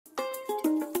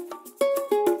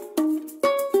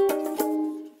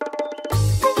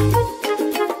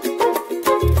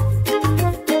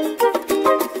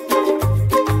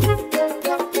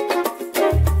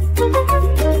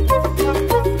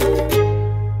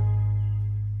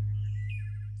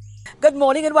Good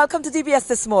morning and welcome to DBS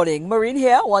This Morning. Maureen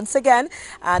here once again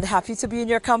and happy to be in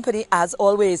your company as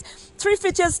always. 3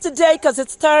 features today because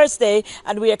it's Thursday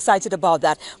and we're excited about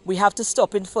that. We have to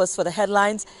stop in first for the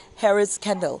headlines. Here is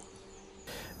Kendall.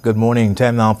 Good morning.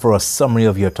 Time now for a summary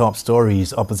of your top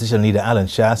stories. Opposition leader Alan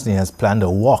Shastney has planned a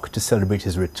walk to celebrate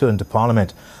his return to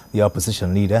Parliament. The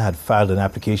opposition leader had filed an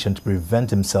application to prevent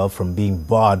himself from being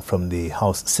barred from the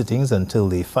House sittings until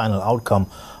the final outcome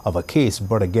of a case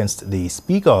brought against the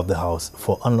Speaker of the House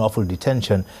for unlawful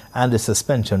detention and a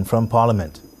suspension from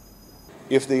Parliament.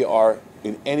 If they are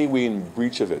in any way in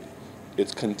breach of it,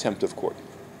 it's contempt of court.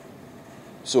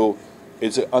 So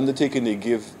it's an undertaking they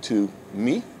give to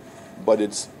me, but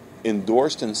it's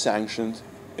endorsed and sanctioned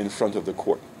in front of the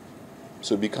court.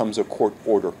 So it becomes a court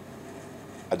order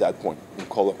at that point. We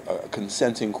call it a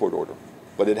consenting court order.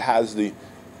 But it has the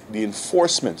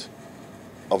enforcement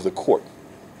of the court.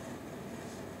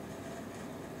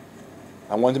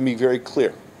 I want to be very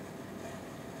clear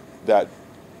that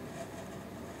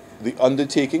the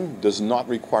undertaking does not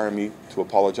require me to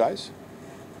apologize.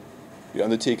 The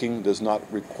undertaking does not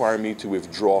require me to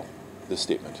withdraw the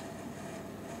statement.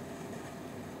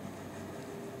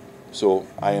 So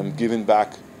I am giving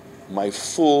back my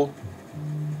full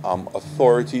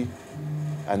authority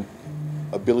and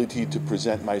ability to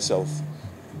present myself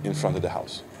in front of the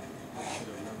House.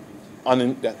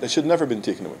 That should never have been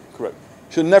taken away, correct?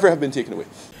 Should never have been taken away.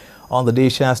 On the day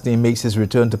Shastney makes his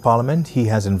return to Parliament, he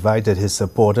has invited his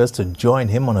supporters to join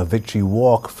him on a victory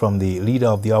walk from the Leader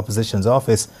of the Opposition's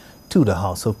office to the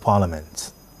House of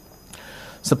Parliament.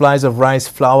 Supplies of rice,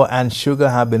 flour and sugar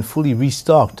have been fully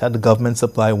restocked at the government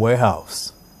supply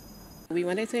warehouse. We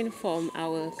wanted to inform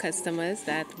our customers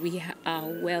that we are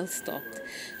well stocked.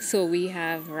 So we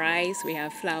have rice, we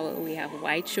have flour, we have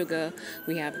white sugar,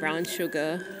 we have brown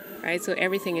sugar, right? So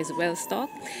everything is well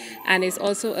stocked and it's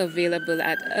also available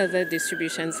at other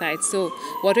distribution sites. So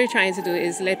what we're trying to do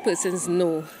is let persons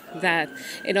know that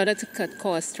in order to cut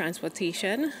cost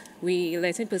transportation, we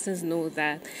letting persons know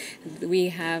that we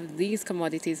have these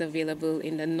commodities available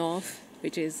in the north,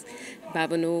 which is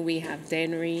Babonneau, we have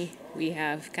Dennery, we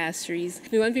have Castries.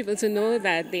 We want people to know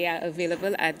that they are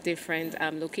available at different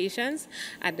locations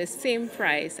at the same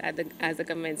price as the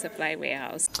government supply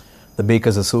warehouse. The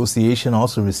Bakers Association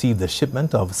also received a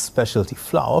shipment of specialty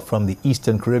flour from the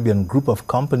Eastern Caribbean group of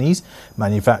companies,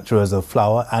 manufacturers of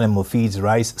flour, animal feeds,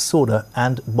 rice, soda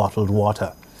and bottled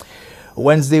water.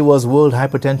 Wednesday was World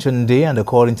Hypertension Day, and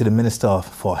according to the Minister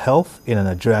for Health, in an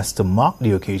address to mark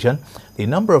the occasion, the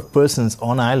number of persons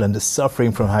on island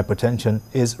suffering from hypertension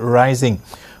is rising.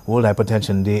 World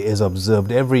Hypertension Day is observed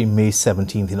every May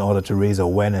 17th in order to raise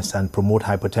awareness and promote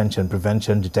hypertension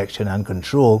prevention, detection and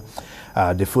control,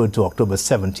 deferred to October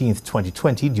 17th,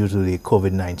 2020 due to the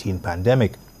COVID-19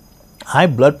 pandemic. High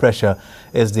blood pressure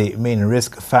is the main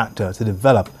risk factor to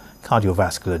develop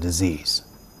cardiovascular disease.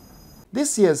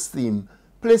 This year's theme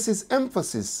places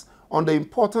emphasis on the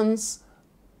importance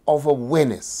of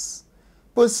awareness.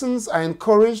 Persons are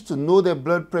encouraged to know their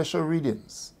blood pressure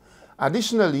readings.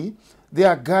 Additionally, they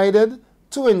are guided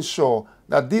to ensure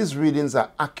that these readings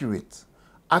are accurate.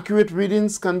 Accurate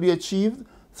readings can be achieved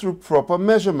through proper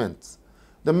measurement.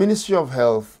 The Ministry of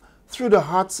Health, through the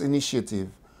Hearts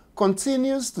Initiative,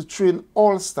 continues to train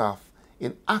all staff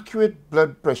in accurate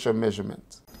blood pressure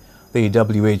measurement. The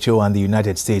WHO and the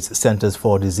United States Centers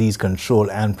for Disease Control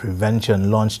and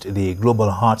Prevention launched the Global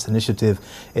Hearts Initiative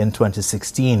in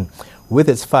 2016. With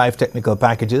its 5 technical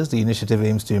packages, the initiative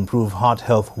aims to improve heart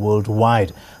health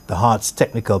worldwide. The Hearts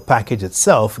technical package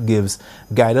itself gives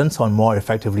guidance on more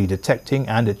effectively detecting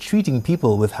and treating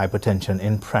people with hypertension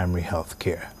in primary health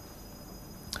care.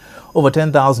 Over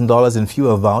 $10,000 in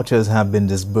fuel vouchers have been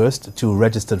disbursed to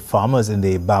registered farmers in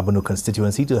the Babonneau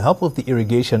constituency to help with the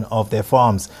irrigation of their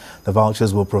farms. The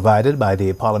vouchers were provided by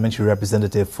the parliamentary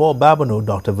representative for Babonneau,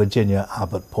 Dr. Virginia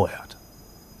Albert Poyat.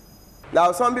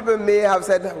 Now, some people may have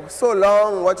said, so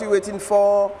long, what are you waiting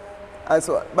for? And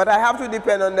so on. But I have to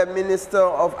depend on the Minister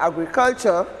of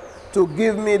Agriculture to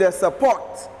give me the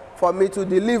support for me to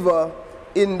deliver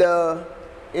in the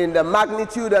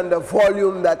magnitude and the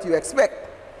volume that you expect.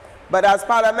 But as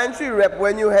parliamentary rep,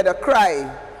 when you hear the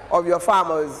cry of your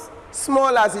farmers,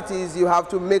 small as it is, you have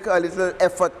to make a little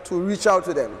effort to reach out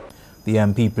to them. The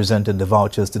MP presented the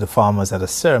vouchers to the farmers at a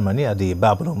ceremony at the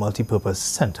Babonneau Multipurpose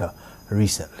Center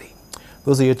recently.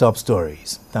 Those are your top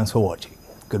stories. Thanks for watching.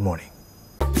 Good morning.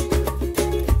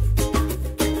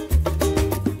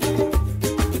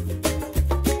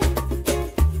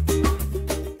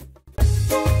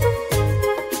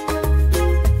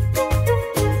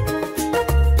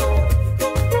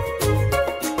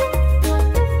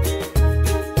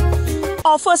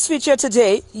 Our first feature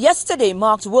today, yesterday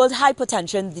marked World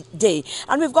Hypertension Day,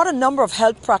 and we've got a number of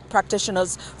health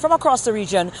practitioners from across the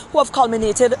region who have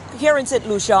culminated here in St.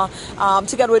 Lucia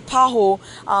together with PAHO,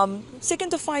 seeking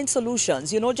to find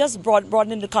solutions, just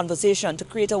broadening the conversation to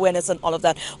create awareness and all of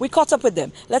that. We caught up with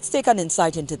them. Let's take an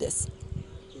insight into this.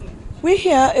 We're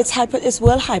here, it's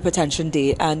World Hypertension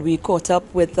Day, and we caught up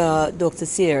with Dr.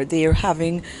 Sear. They're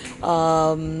having,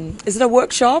 is it a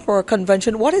workshop or a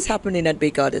convention? What is happening at Bay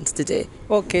Gardens today?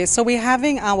 Okay, so we're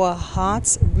having our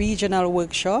Hearts Regional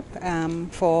Workshop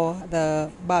for the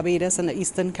Barbados and the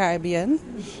Eastern Caribbean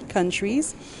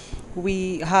countries.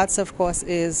 Hearts, of course,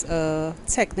 is a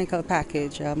technical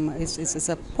package. It's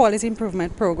a quality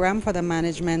improvement program for the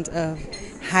management of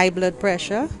high blood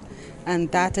pressure,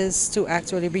 and that is to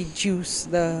actually reduce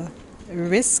the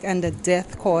risk and the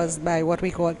death caused by what we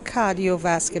call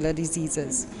cardiovascular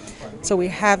diseases. So we're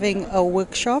having a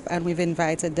workshop, and we've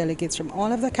invited delegates from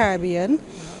all of the Caribbean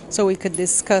so we could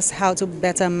discuss how to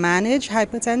better manage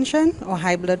hypertension or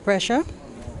high blood pressure,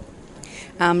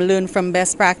 learn from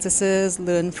best practices,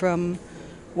 learn from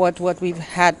what we've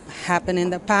had happen in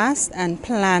the past, and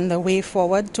plan the way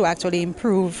forward to actually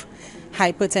improve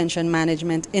hypertension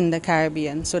management in the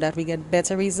Caribbean so that we get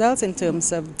better results in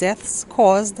terms of deaths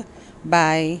caused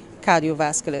by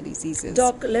cardiovascular diseases.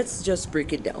 Doc, let's just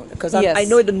break it down, because Yes. I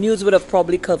know the news would have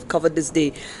probably covered this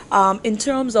day. In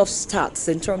terms of stats,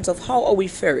 in terms of how are we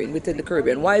faring within the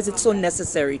Caribbean, why is it so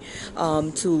necessary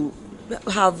to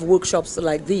have workshops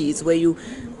like these where you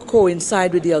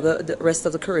coincide with the rest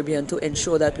of the Caribbean to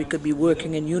ensure that we could be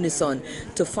working in unison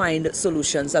to find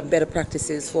solutions and better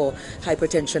practices for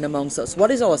hypertension amongst us?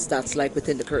 What is our stats like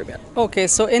within the Caribbean? Okay,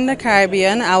 so in the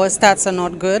Caribbean, our stats are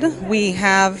not good. We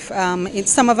have, in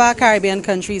some of our Caribbean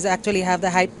countries actually have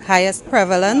the highest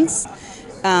prevalence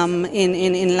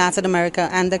in Latin America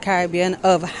and the Caribbean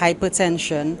of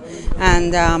hypertension.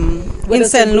 And in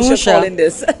St. Lucia,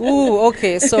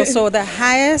 okay, so the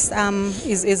highest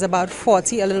is about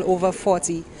 40, a little over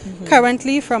 40. Mm-hmm.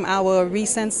 Currently, from our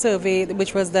recent survey,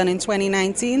 which was done in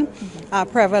 2019, our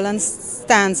prevalence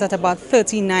stands at about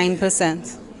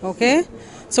 39%. Okay?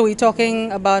 So we're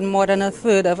talking about more than a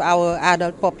third of our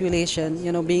adult population,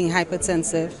 being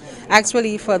hypertensive.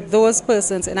 Actually, for those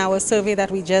persons in our survey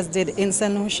that we just did in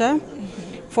St. Lucia,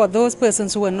 for those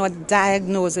persons who were not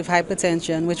diagnosed with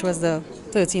hypertension, which was the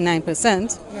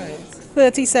 39%, right.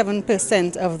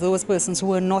 37% of those persons who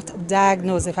were not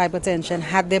diagnosed with hypertension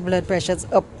had their blood pressures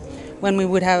up when we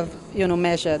would have,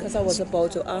 measured. Because I was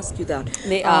about to ask you that.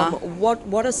 They are.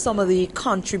 What are some of the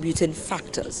contributing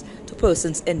factors to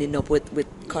persons ending up with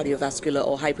cardiovascular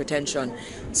or hypertension?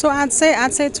 So I'd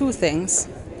say two things.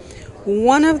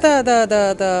 One of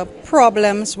the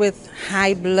problems with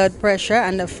high blood pressure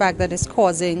and the fact that it's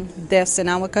causing deaths in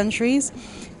our countries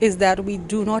is that we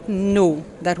do not know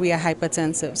that we are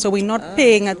hypertensive. So we're not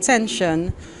paying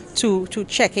attention to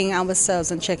checking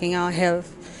ourselves and checking our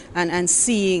health and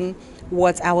seeing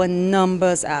what our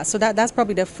numbers are. So that's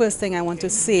probably the first thing I want to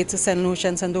say to St.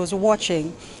 Lucians and those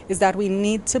watching, is that we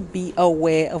need to be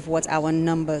aware of what our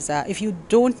numbers are. If you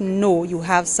don't know you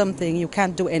have something, you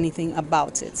can't do anything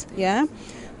about it. Yeah?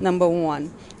 Number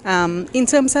one. In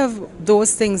terms of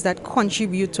those things that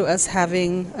contribute to us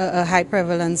having a high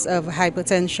prevalence of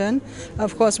hypertension,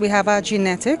 of course we have our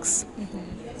genetics.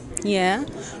 Mm-hmm. Yeah.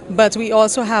 But we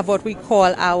also have what we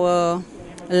call our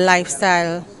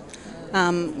lifestyle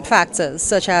factors,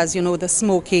 such as the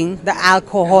smoking, the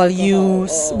alcohol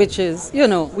use, which is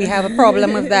we have a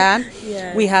problem with that.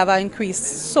 Yeah. We have our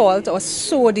increased salt or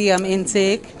sodium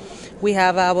intake. We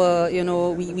have our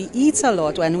we eat a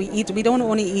lot, and we don't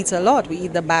only eat a lot, we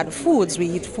eat the bad foods. We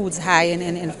eat foods high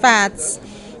in fats,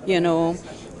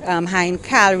 high in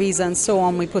calories and so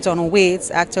on. We put on weight.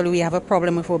 Actually, we have a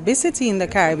problem with obesity in the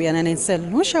Caribbean, and in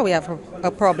St. Lucia we have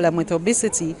a problem with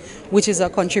obesity, which is a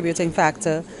contributing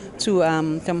factor to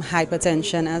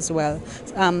hypertension as well.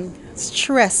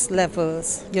 Stress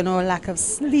levels, lack of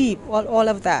sleep, all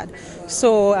of that.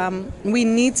 So we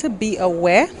need to be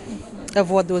aware of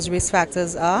what those risk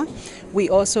factors are. We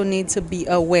also need to be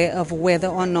aware of whether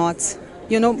or not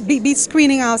be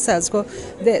screening ourselves.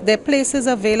 There are places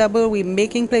available. We're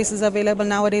making places available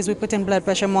nowadays. We put in blood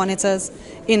pressure monitors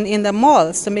in the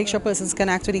malls to make sure persons can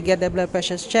actually get their blood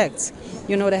pressures checked.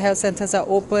 The health centers are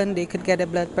open. They could get their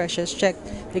blood pressures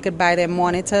checked. They could buy their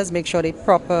monitors, make sure they're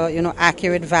proper,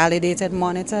 accurate, validated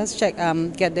monitors,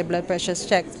 get their blood pressures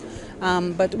checked.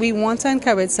 But we want to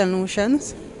encourage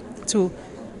solutions to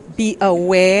be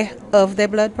aware of their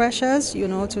blood pressures,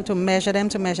 to measure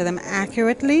them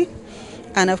accurately.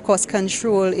 And of course,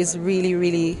 control is really,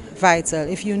 really vital.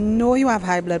 If you know you have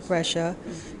high blood pressure,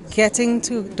 getting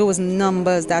to those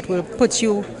numbers that will put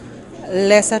you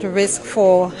less at risk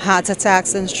for heart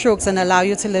attacks and strokes and allow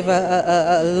you to live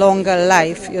a longer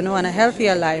life, and a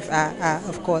healthier life,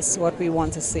 of course, what we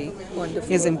want to see.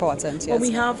 Wonderful. Is important, yes. Well,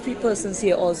 we have persons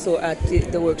here also at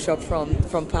the workshop from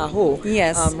PAHO,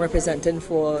 Yes. representing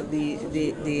for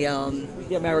the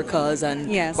Americas and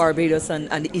Yes. Barbados and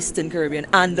the Eastern Caribbean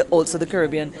and also the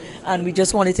Caribbean, and we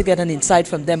just wanted to get an insight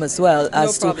from them as well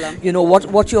as problem. to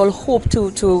what you all hope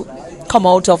to come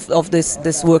out of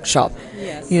this workshop.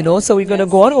 Yes. So we're going to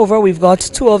go on over. We've got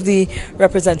two of the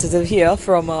representatives here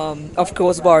from, of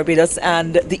course, Barbados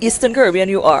and the Eastern Caribbean.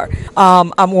 You are.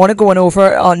 I want to go on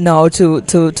over now to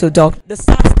Doc. The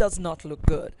stats does not look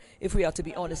good, if we are to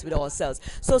be honest with ourselves.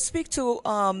 So speak to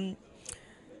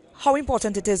how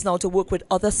important it is now to work with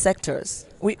other sectors.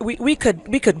 We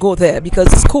could go there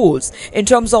because schools, in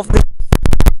terms of the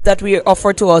that we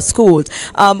offer to our schools,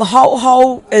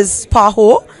 how is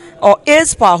PAHO? Or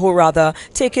is PAHO rather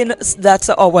taking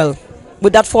that,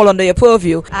 would that fall under your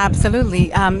purview?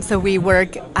 Absolutely. So we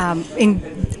work in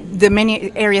the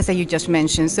many areas that you just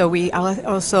mentioned. So we are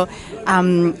also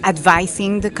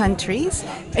advising the countries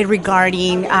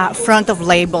regarding front of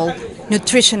label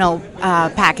nutritional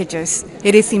packages.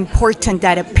 It is important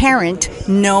that a parent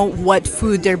know what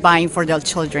food they're buying for their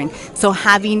children. So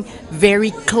having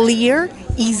very clear,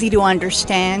 easy to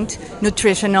understand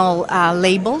nutritional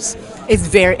labels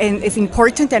is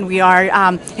important, and we are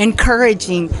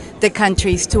encouraging the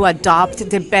countries to adopt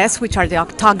the best, which are the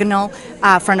octagonal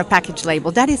front of package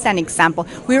label. That is an example.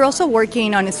 We're also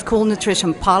working on a school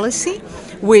nutrition policy,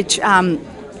 which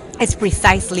is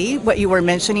precisely what you were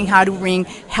mentioning, how to bring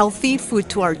healthy food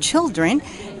to our children.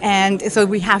 And so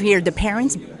we have here the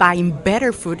parents buying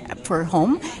better food for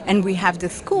home, and we have the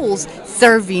schools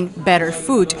serving better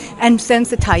food and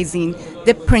sensitizing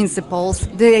the principals,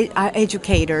 the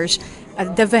educators,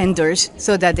 the vendors,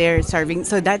 so that they're serving.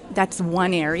 So that's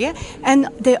one area. And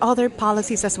the other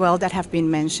policies as well that have been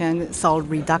mentioned, salt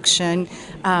reduction,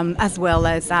 as well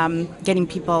as getting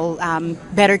people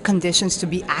better conditions to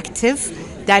be active.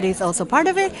 That is also part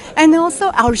of it. And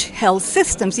also our health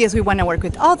systems. Yes, we want to work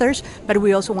with others, but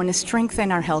we also want to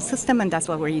strengthen our health system, and that's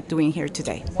what we're doing here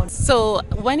today. So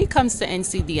when it comes to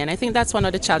NCD, and I think that's one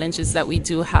of the challenges that we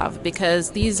do have, because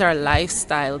these are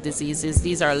lifestyle diseases,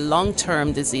 these are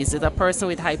long-term diseases. A person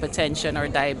with hypertension or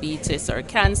diabetes or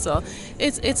cancer,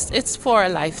 it's for a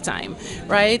lifetime,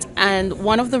 right? And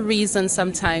one of the reasons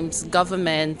sometimes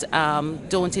government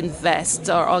don't invest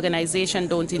or organization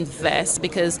don't invest,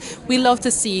 because we love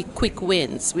to see quick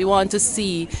wins. We want to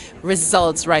see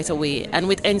results right away. And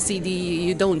with NCD,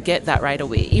 you don't get that right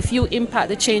away. If you impact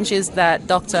the changes that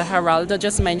Dr. Geraldo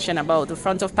just mentioned about the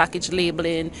front of package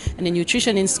labeling and the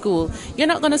nutrition in school, you're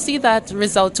not going to see that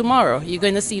result tomorrow. You're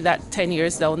going to see that 10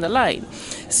 years down the line.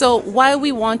 So while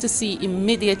we want to see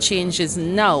immediate changes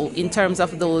now in terms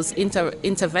of those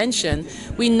intervention,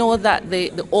 we know that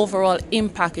the overall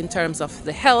impact in terms of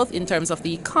the health, in terms of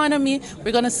the economy,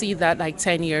 we're going to see that like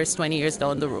 10 years, 20 years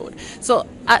down the road. So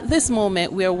at this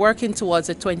moment, we are working towards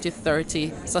the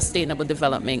 2030 Sustainable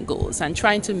Development Goals and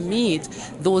trying to meet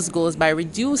those goals by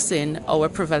reducing our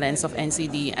prevalence of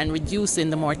NCD and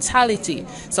reducing the mortality.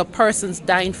 So persons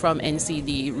dying from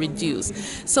NCD reduce.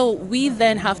 So we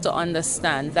then have to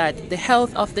understand that the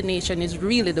health of the nation is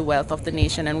really the wealth of the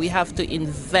nation, and we have to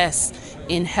invest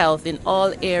in health, in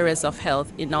all areas of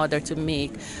health, in order to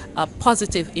make a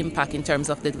positive impact in terms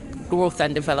of the growth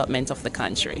and development of the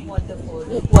country.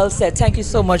 Wonderful. Well said. Thank you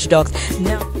so much, Doc.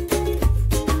 Now,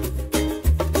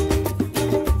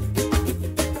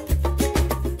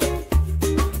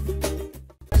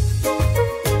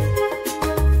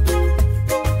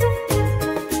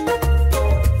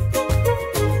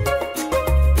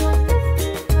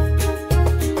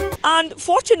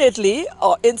 unfortunately,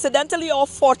 or incidentally or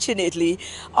fortunately,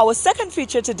 our second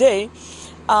feature today,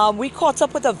 we caught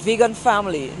up with a vegan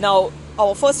family. Now,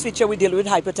 our first feature, we deal with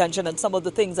hypertension and some of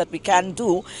the things that we can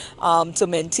do to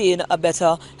maintain a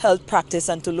better health practice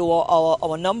and to lower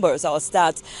our numbers, our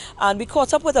stats. And we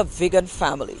caught up with a vegan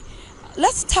family.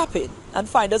 Let's tap in and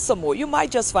find out some more. You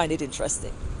might just find it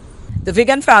interesting. The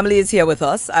vegan family is here with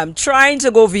us. I'm trying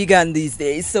to go vegan these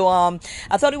days. So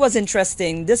I thought it was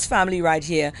interesting. This family right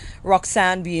here,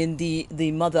 Roxanne being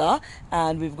the mother,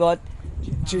 and we've got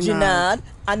Junad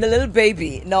and the little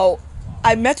baby. Now,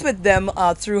 I met with them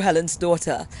through Helen's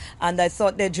daughter, and I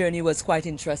thought their journey was quite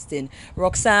interesting.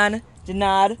 Roxanne,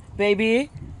 Junad,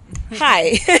 baby,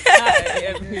 hi.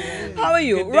 Hi. How are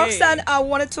you? Roxanne, I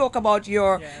want to talk about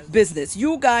your business.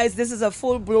 You guys, this is a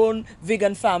full-blown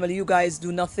vegan family. You guys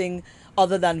do nothing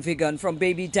other than vegan. From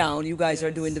baby down, you guys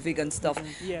are doing the vegan stuff.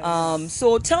 Yes.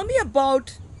 So tell me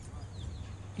about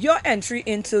Your entry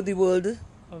into the world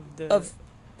of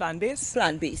plant-based.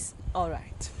 plant-based. All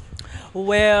right.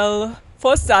 Well,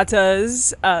 for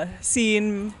starters,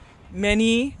 seeing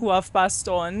many who have passed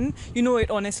on, it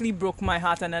honestly broke my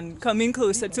heart. And then coming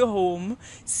closer to home,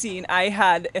 seeing I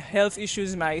had health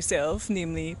issues myself,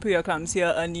 namely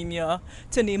preeclampsia, anemia,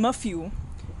 to name a few,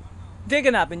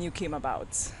 Vegan Avenue came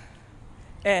about.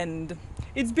 And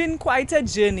it's been quite a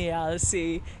journey, I'll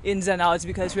say, ins and outs,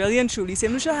 because really and truly,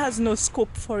 St. Lucia has no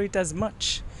scope for it as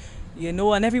much.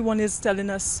 And everyone is telling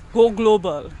us, go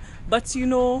global. But,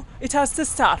 it has to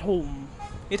start home.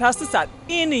 It has to start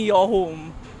in your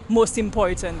home, most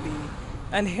importantly.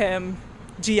 And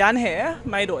Gian here,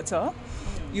 my daughter,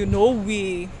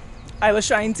 I was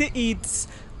trying to eat,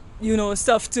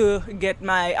 stuff to get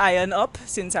my iron up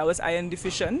since I was iron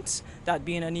deficient, that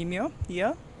being anemia,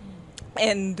 yeah.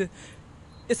 And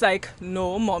it's like,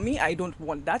 no, mommy, I don't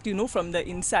want that, from the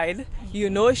inside.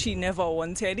 She never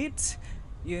wanted it.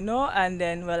 And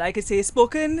then, well, like I say,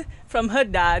 spoken from her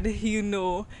dad,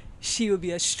 she will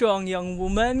be a strong young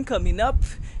woman coming up,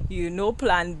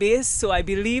 plant-based. So I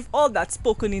believe all that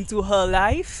spoken into her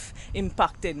life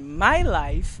impacted my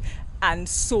life. And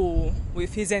so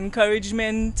with his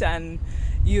encouragement and,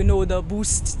 the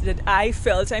boost that I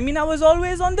felt, I was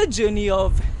always on the journey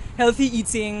of healthy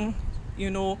eating,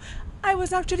 I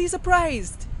was actually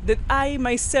surprised that I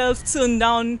myself turned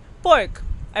down pork.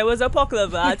 I was a pork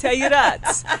lover, I'll tell you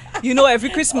that. Every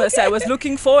Christmas I was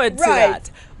looking forward to that.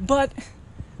 But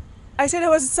I said there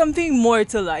was something more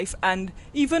to life. And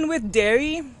even with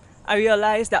dairy, I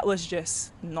realized that was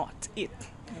just not it.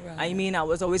 Right. I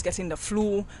was always getting the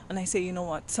flu. And I say, you know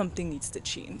what, something needs to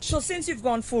change. So since you've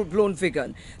gone full-blown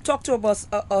vegan, talk to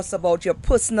us about your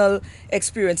personal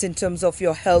experience in terms of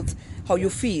your health, how you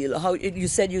feel, how you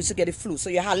said you used to get a flu. So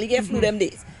you hardly get flu them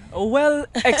days. Well,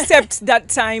 except that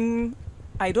time,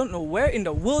 I don't know where in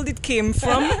the world it came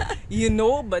from,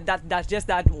 but that's just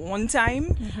that one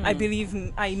time. I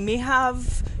believe I may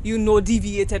have,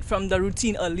 deviated from the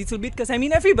routine a little bit, because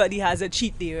everybody has a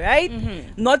cheat day, right?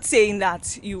 Not saying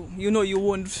that you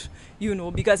won't,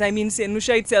 because St.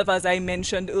 Lucia itself, as I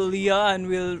mentioned earlier, and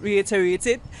we'll reiterate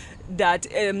it, that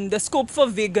the scope for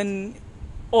vegan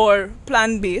or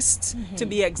plant-based, to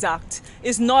be exact,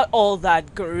 is not all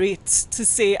that great to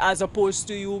say, as opposed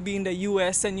to you being in the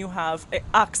US and you have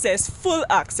full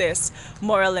access,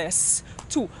 more or less,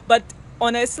 too. But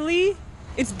honestly,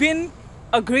 it's been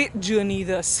a great journey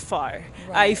thus far.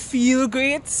 Right. I feel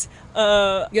great.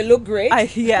 You look great.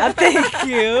 Thank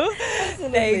you.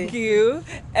 Thank you.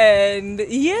 And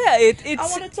yeah, it's... I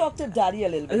want to talk to Daddy a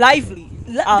little bit. Lively.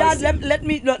 Dad, let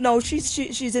me... No,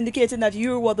 she's indicating that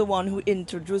you were the one who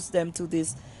introduced them to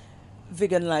this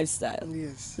vegan lifestyle.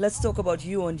 Yes. Let's talk about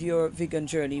you and your vegan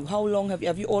journey. How long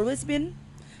have you always been?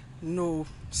 No,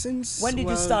 since... When did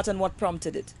you start and what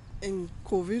prompted it? In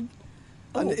COVID.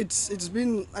 And it's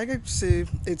been, I could say,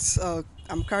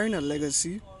 I'm carrying a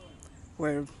legacy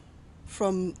where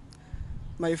from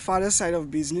my father's side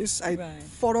of business, I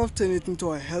thought of turning it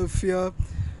into a healthier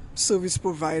service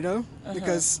provider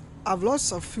because I've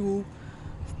lost a few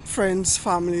friends,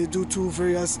 family due to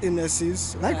various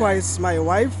illnesses. Likewise, my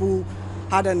wife, who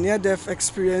had a near-death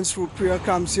experience through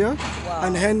preeclampsia,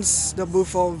 and hence the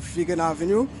birth of Vegan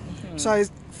Avenue. So I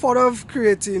thought of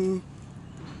creating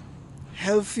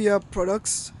healthier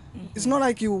products. It's not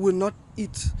like you will not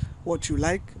eat what you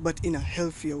like, but in a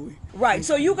healthier way. Right.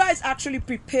 So you guys actually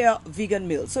prepare vegan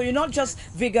meals. So you're not just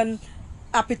vegan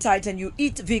appetite and you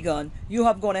eat vegan. You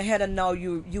have gone ahead and now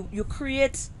you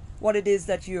create what it is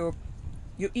that you're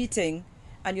eating,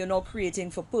 and you're now creating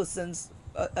for persons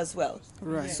as well.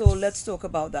 Right. So let's talk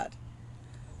about that.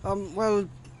 Well,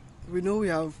 we know we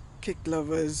have cake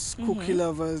lovers, cookie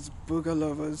lovers, burger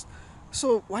lovers.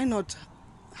 So why not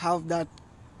have that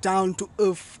down to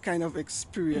earth kind of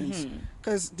experience?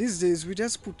 Because these days we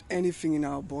just put anything in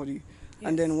our body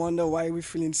and then wonder why we're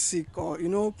feeling sick, or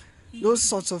those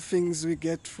sorts of things we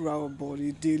get through our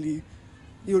body daily.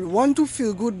 You want to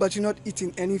feel good, but you're not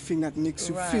eating anything that makes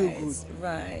you feel good.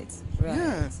 Right.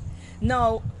 Yeah.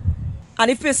 Now, and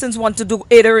if persons want to do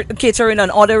catering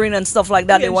and ordering and stuff like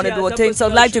that, they want to do a thing, so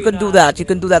like you can do that. You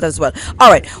can do that as well. All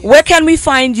right. Where can we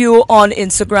find you on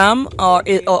Instagram or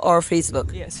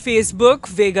Facebook? Yes, Facebook,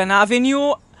 Vegan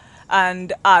Avenue,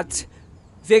 and at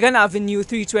Vegan Avenue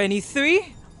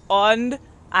 323 on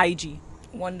IG.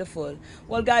 Wonderful.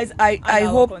 Well, guys, I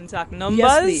hope... contact numbers.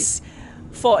 Yes, please.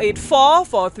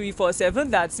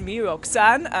 484-4347, that's me,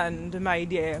 Roxanne, and my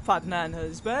dear partner and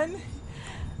husband,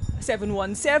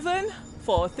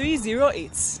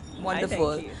 717-4308.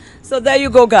 Wonderful. So there you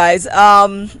go, guys.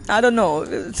 I don't know.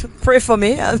 Pray for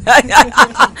me.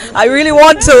 I really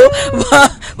want to,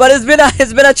 but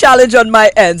it's been a challenge on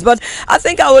my ends. But I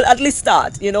think I will at least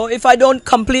start. You know, if I don't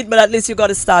complete, but at least you got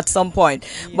to start some point.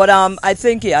 Yes. But I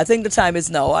think I think the time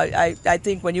is now. I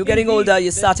think when you're getting older,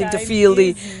 you're starting to feel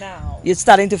you're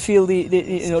starting to feel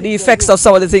the effects of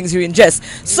some of the things you ingest.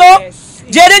 So. Yes.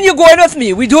 Jaden, you going with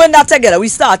me? We doing that together. We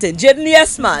starting. Jaden,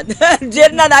 yes, man.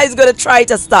 Jaden and I is going to try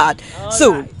to start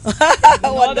soon. Right.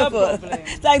 Wonderful.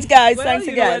 Thanks, guys. Well, thanks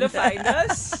again. You know where to find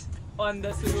us on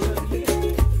the social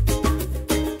media.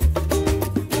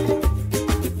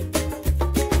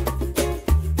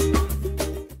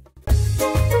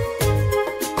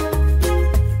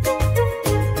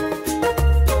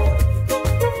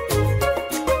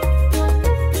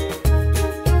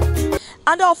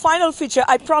 And our final feature,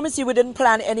 I promise you we didn't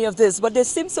plan any of this, but they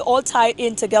seem to all tie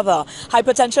in together.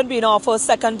 Hypertension being our first,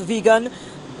 second, vegan,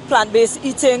 plant-based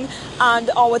eating. And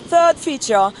our third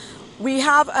feature, we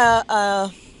have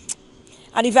an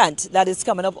event that is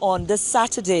coming up on this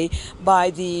Saturday by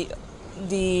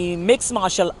the Mixed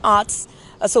Martial Arts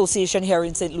Association here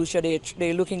in St. Lucia.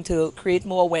 They're looking to create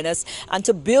more awareness and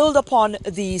to build upon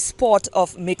the sport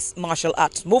of mixed martial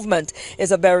arts movement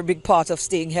is a very big part of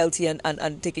staying healthy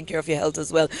and taking care of your health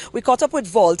as well. We caught up with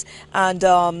Volt and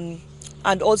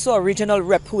also a regional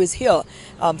rep who is here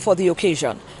for the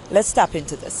occasion. Let's tap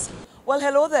into this. Well,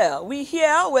 hello there. We're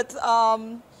here with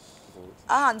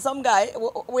a handsome guy.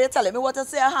 We're telling me what to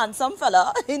say, a handsome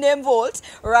fella. He named Volt,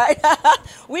 right?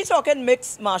 We're talking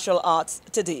mixed martial arts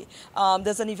today.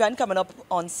 There's an event coming up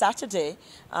on Saturday,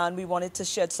 and we wanted to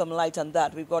shed some light on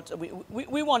that. We want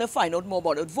to find out more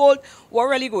about it. Volt, what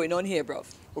really going on here, bro?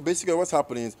 Well, basically what's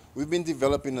happening is we've been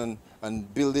developing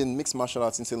and building mixed martial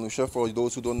arts in St. Lucia. For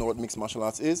those who don't know what mixed martial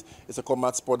arts is, it's a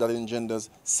combat sport that engenders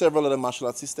several other martial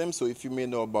arts systems. So if you may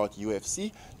know about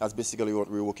UFC, that's basically what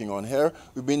we're working on here.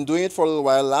 We've been doing it for a little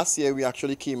while. Last year we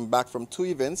actually came back from 2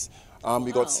 events.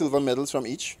 We got silver medals from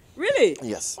each. Really?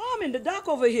 Yes. Oh, I'm in the dark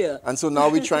over here. And so now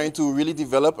we're trying to really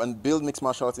develop and build mixed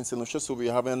martial arts in St. Lucia. So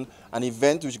we're having an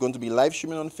event which is going to be live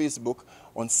streaming on Facebook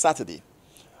on Saturday.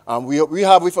 We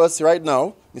have with us right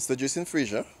now Mr. Jason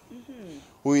Frazier,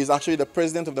 who is actually the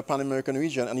president of the Pan American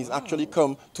region, and he's actually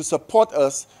come to support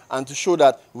us and to show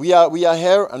that we are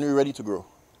here and we're ready to grow.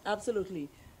 Absolutely.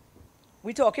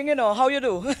 We talking, you know. How you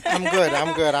do? I'm good.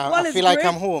 I'm good. I feel like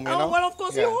I'm home, you know. Well, of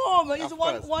course, you're home. It's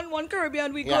one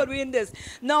Caribbean. We good. We in this.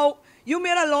 Now, you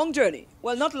made a long journey.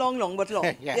 Well, not long, but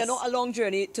long. Yes. You know, a long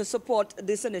journey to support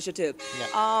this initiative.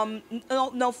 Yeah.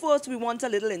 Now, first, we want a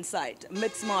little insight.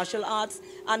 Mixed martial arts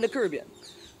and the Caribbean.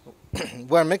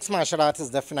 Well, mixed martial arts is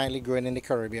definitely growing in the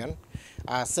Caribbean.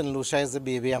 St. Lucia is the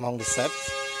baby among the set.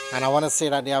 And I want to say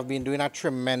that they have been doing a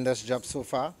tremendous job so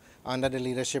far under the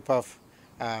leadership of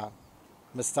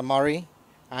Mr. Murray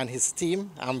and his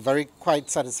team. I'm quite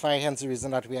satisfied, hence the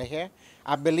reason that we are here.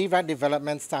 I believe that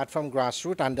development starts from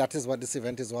grassroots, and that is what this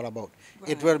event is all about.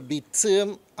 Right. It will be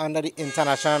termed under the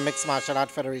International Mixed Martial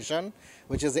Arts Federation,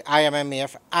 which is the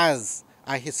IMMAF, as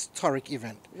a historic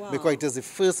event. Wow. Because it is the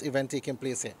first event taking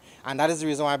place here. And that is the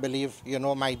reason why I believe, you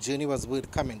know, my journey was worth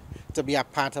coming to be a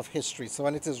part of history. So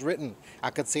when it is written,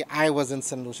 I could say I was in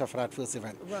St. Lucia for that first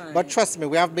event. Right. But trust me,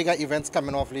 we have bigger events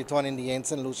coming off later on in the year in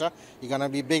St. Lucia. You're going to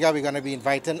be bigger. We're going to be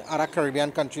inviting other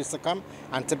Caribbean countries to come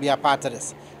and to be a part of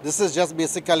this. This is just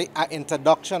basically an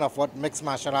introduction of what mixed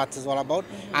martial arts is all about,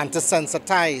 and to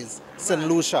sensitize St.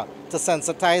 Lucia, to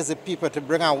sensitize the people, to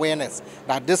bring awareness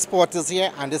that this sport is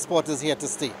here and this sport is here to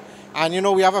stay. And you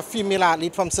know, we have a female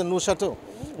athlete from St. Lucia too,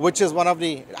 which is one of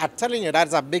the, I'm telling you,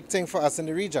 that's a big thing for us in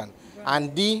the region. Right.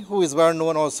 And Dee, who is well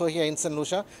known also here in St.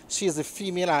 Lucia, she is a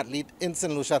female athlete in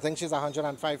St. Lucia. I think she's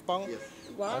 105 pounds. Yes.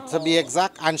 Wow. To be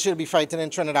exact, and she'll be fighting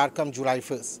in Trinidad come July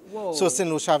 1st. Whoa. So St.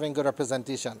 Lucia having good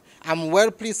representation. I'm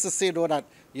well pleased to say though that,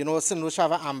 you know, St. Lucia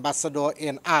have an ambassador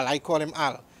in Al. I call him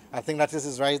Al. I think that is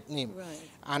his right name. Right.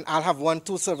 And I'll have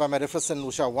 2 silver medals for St.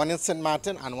 Lucia, 1 in St.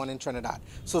 Martin and 1 in Trinidad.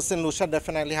 So St. Lucia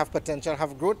definitely have potential,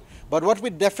 have growth. But what we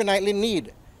definitely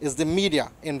need is the media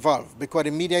involved, because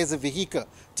the media is a vehicle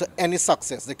to any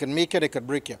success. They can make it, they could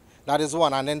break you. That is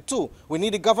 1. And then 2, we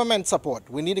need the government support.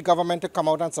 We need the government to come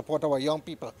out and support our young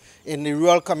people in the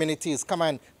rural communities. Come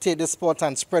and take this sport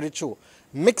and spread it through.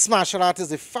 Mixed martial arts is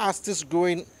the fastest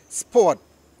growing sport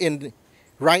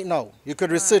right now. You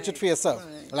could research it for yourself,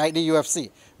 like the UFC.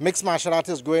 Mixed martial arts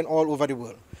is growing all over the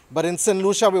world. But in St.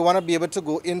 Lucia, we want to be able to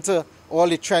go into all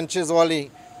the trenches, all the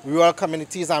rural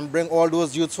communities, and bring all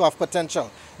those youths who have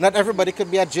potential. Not everybody could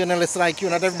be a journalist like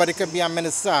you. Not everybody could be a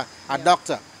minister, a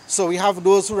doctor. So we have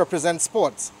those who represent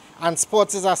sports. And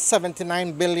sports is a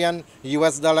 $79 billion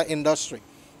US industry.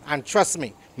 And trust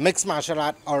me, mixed martial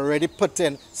art already put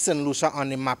in St. Lucia on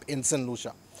the map in St.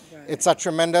 Lucia. Right. It's a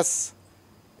tremendous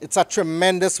it's a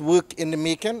tremendous work in the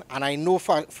making, and I know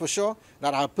for sure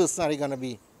that I'm personally going to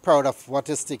be proud of what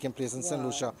is taking place in St.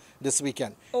 Lucia this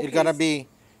weekend. Okay. It's going to be,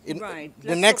 Right.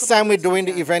 the next time we're doing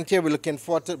the event here, we're looking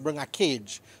forward to bring a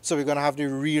cage. So we're going to have the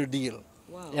real deal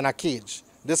in a cage.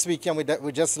 This weekend,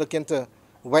 we're just looking to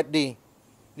whet the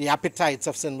appetites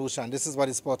of St. Lucia, and this is what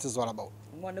the sport is all about.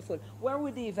 Wonderful. Where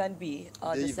would the event be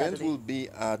The this event Saturday? will be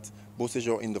at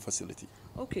Beauséjour Indoor Facility.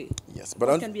 Okay. Yes, but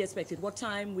what can be expected? What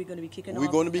time we're going to be kicking off? we're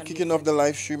going to be kicking off the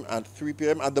live stream at 3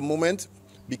 p.m. At the moment,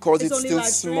 because it's only still live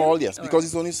stream? small, yes, All because right.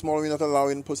 it's only small, we're not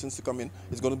allowing persons to come in.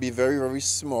 It's going to be very, very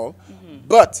small.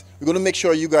 But we're going to make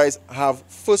sure you guys have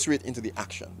first rate into the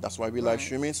action. That's why we're live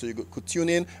streaming, so you could tune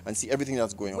in and see everything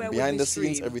that's going on. Where will Behind we the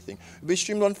scenes, stream? everything. It'll be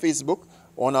streamed on Facebook,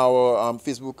 on our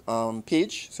Facebook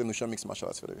page, St. Lucia Mixed Martial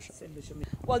Arts Federation.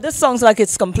 Well, this sounds like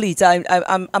it's complete.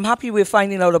 I'm happy we're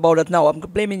finding out about it now. I'm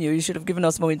blaming you. You should have given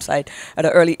us more insight at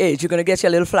an early age. You're going to get your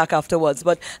little flack afterwards,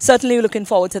 but certainly looking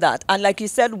forward to that. And like you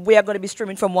said, we are going to be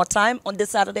streaming from what time on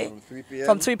this Saturday? From 3 p.m.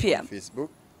 From 3 p.m. on Facebook,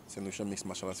 St. Lucia Mixed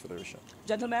Martial Arts Federation.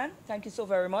 Gentlemen, thank you so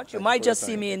very much. You Thank you might for your just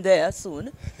see time. me in there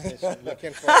soon.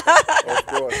 Looking forward. Of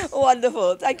course.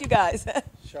 Wonderful. Thank you, guys.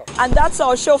 Sure. And that's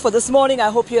our show for this morning. I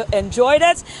hope you enjoyed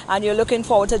it and you're looking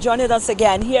forward to joining us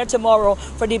again here tomorrow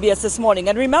for DBS This Morning.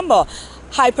 And remember,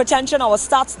 hypertension, our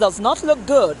stats does not look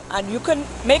good, and you can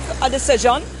make a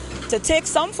decision to take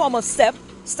some form of step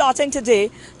starting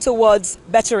today towards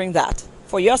bettering that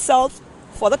for yourself,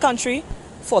 for the country,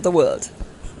 for the world.